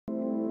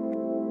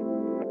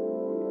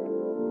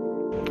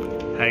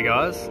Hey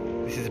guys,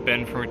 this is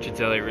Ben from Richard's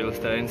LA Real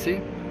Estate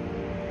Agency.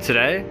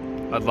 Today,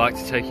 I'd like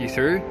to take you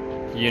through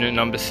unit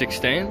number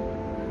 16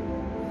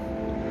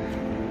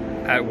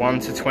 at 1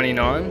 to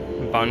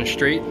 29 Bunn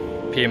Street,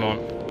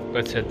 Pyrmont.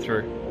 Let's head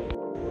through.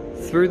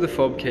 Through the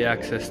fob key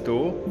access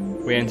door,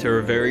 we enter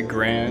a very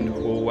grand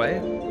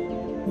hallway.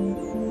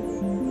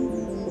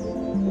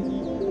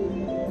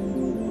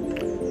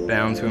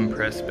 Bound to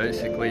impress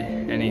basically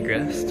any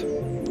guest.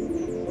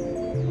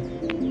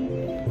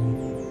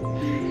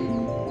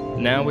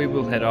 Now we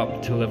will head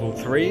up to level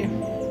 3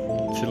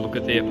 to look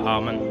at the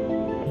apartment.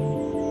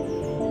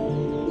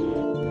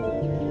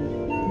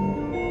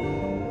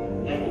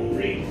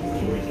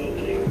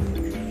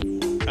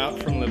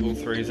 Out from level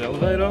 3's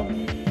elevator,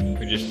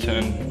 we just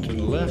turn to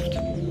the left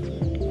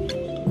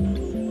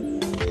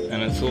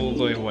and it's all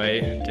the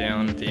way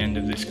down at the end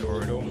of this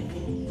corridor.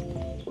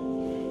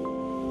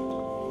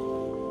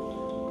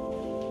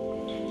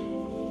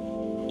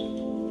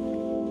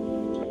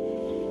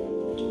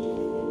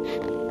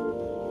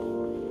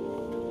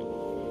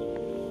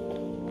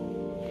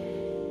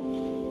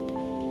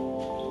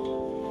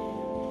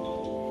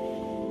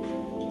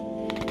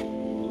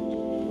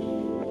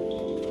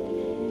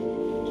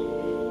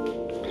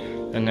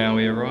 And now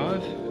we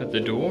arrive at the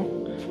door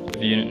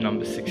of unit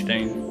number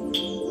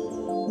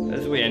 16.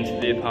 As we enter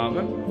the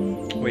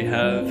apartment, we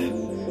have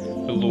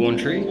the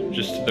laundry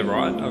just to the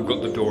right. I've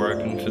got the door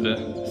open for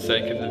the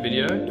sake of the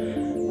video.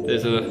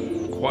 There's a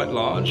quite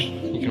large,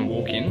 you can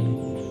walk in.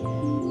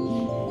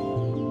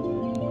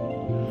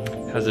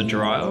 Has a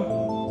dryer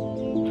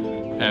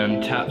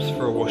and taps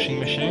for a washing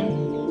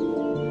machine.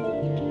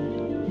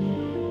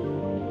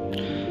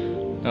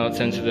 Now let's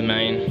enter the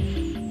main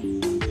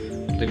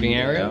living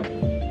area.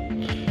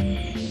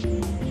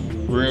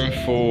 Room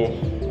for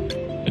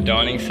a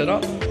dining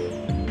setup.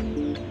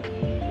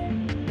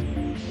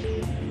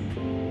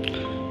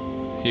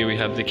 Here we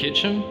have the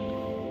kitchen.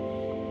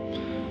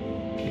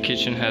 The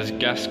kitchen has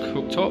gas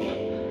cooktop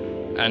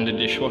and a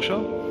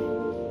dishwasher.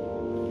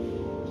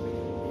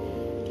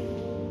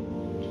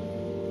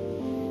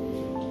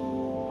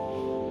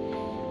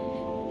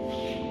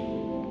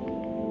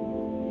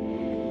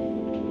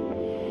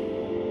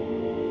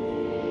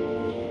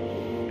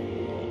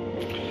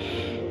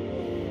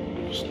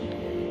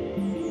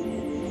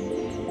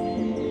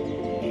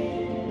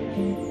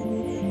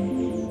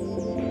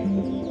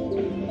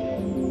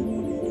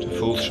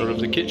 Full shot of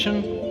the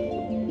kitchen.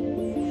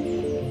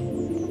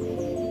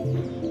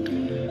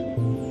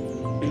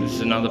 This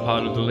is another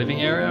part of the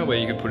living area where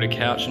you could put a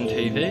couch and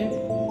TV.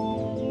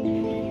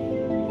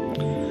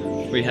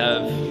 We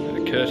have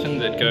a curtain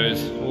that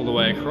goes all the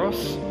way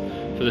across.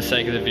 For the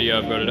sake of the video,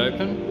 I've got it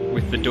open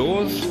with the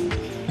doors,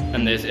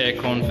 and there's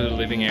aircon for the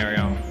living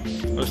area.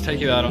 Let's take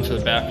you out onto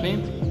the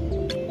balcony.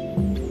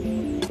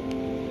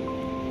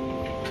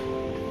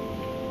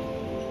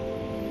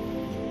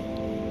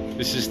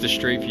 This is the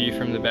street view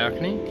from the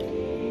balcony.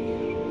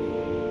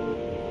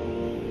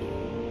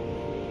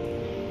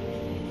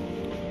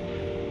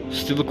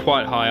 Still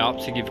quite high up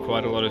to give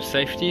quite a lot of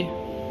safety.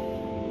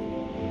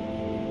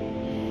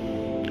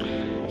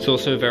 It's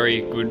also a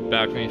very good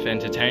balcony for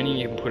entertaining.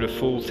 You can put a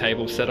full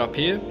table set up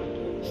here.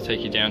 Let's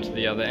take you down to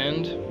the other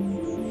end.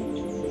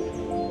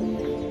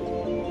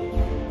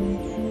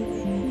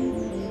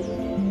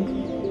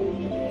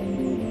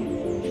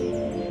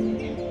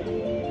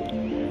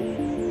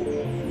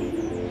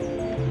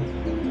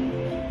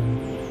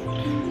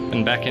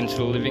 And back into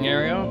the living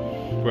area,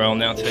 where I'll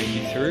now take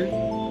you through,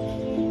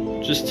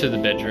 just to the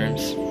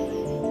bedrooms.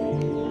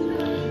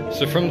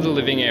 So from the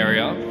living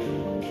area,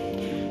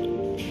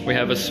 we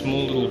have a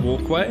small little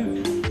walkway,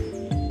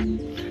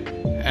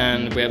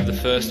 and we have the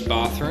first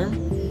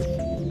bathroom.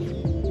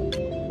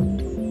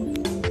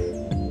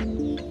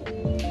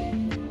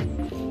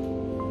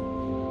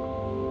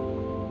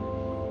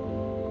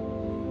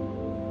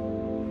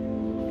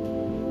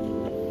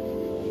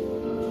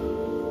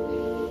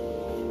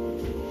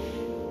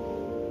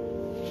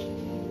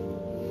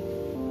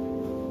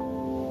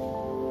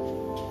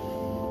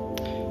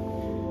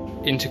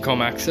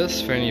 Intercom access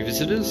for any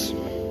visitors.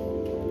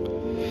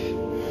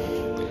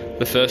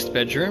 The first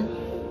bedroom.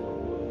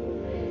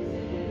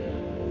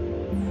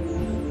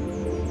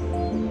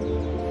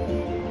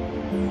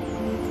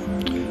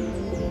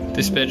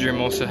 This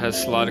bedroom also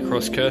has slide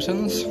across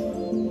curtains.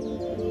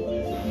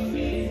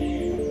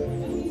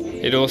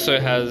 It also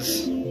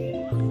has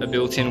a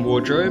built-in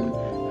wardrobe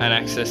and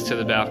access to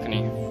the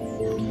balcony.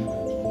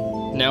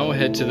 Now we'll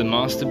head to the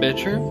master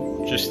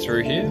bedroom, just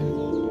through here.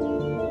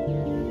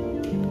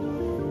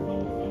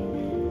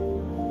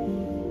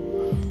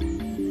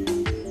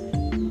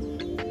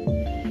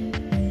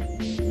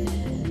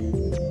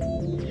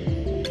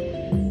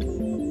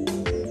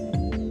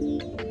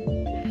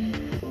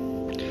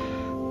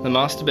 The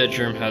master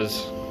bedroom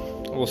has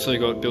also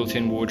got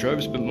built-in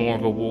wardrobes, but more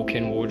of a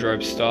walk-in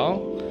wardrobe style.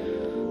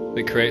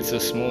 That creates a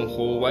small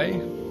hallway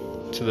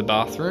to the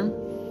bathroom,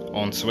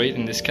 ensuite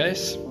in this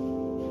case.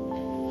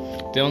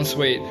 The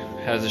ensuite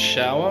has a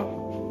shower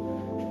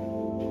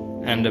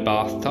and a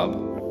bathtub.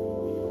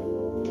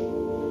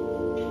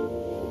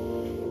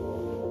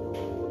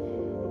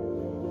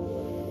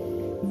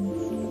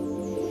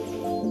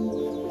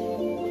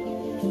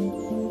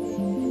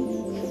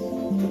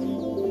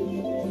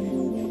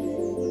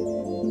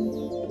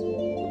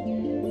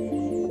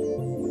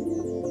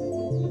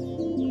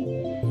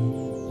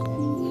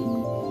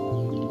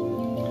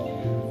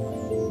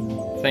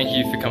 Thank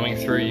you for coming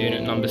through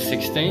unit number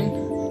 16,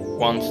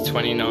 1 to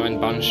 29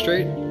 Bunn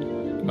Street.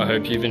 I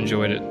hope you've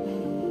enjoyed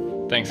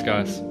it. Thanks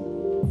guys.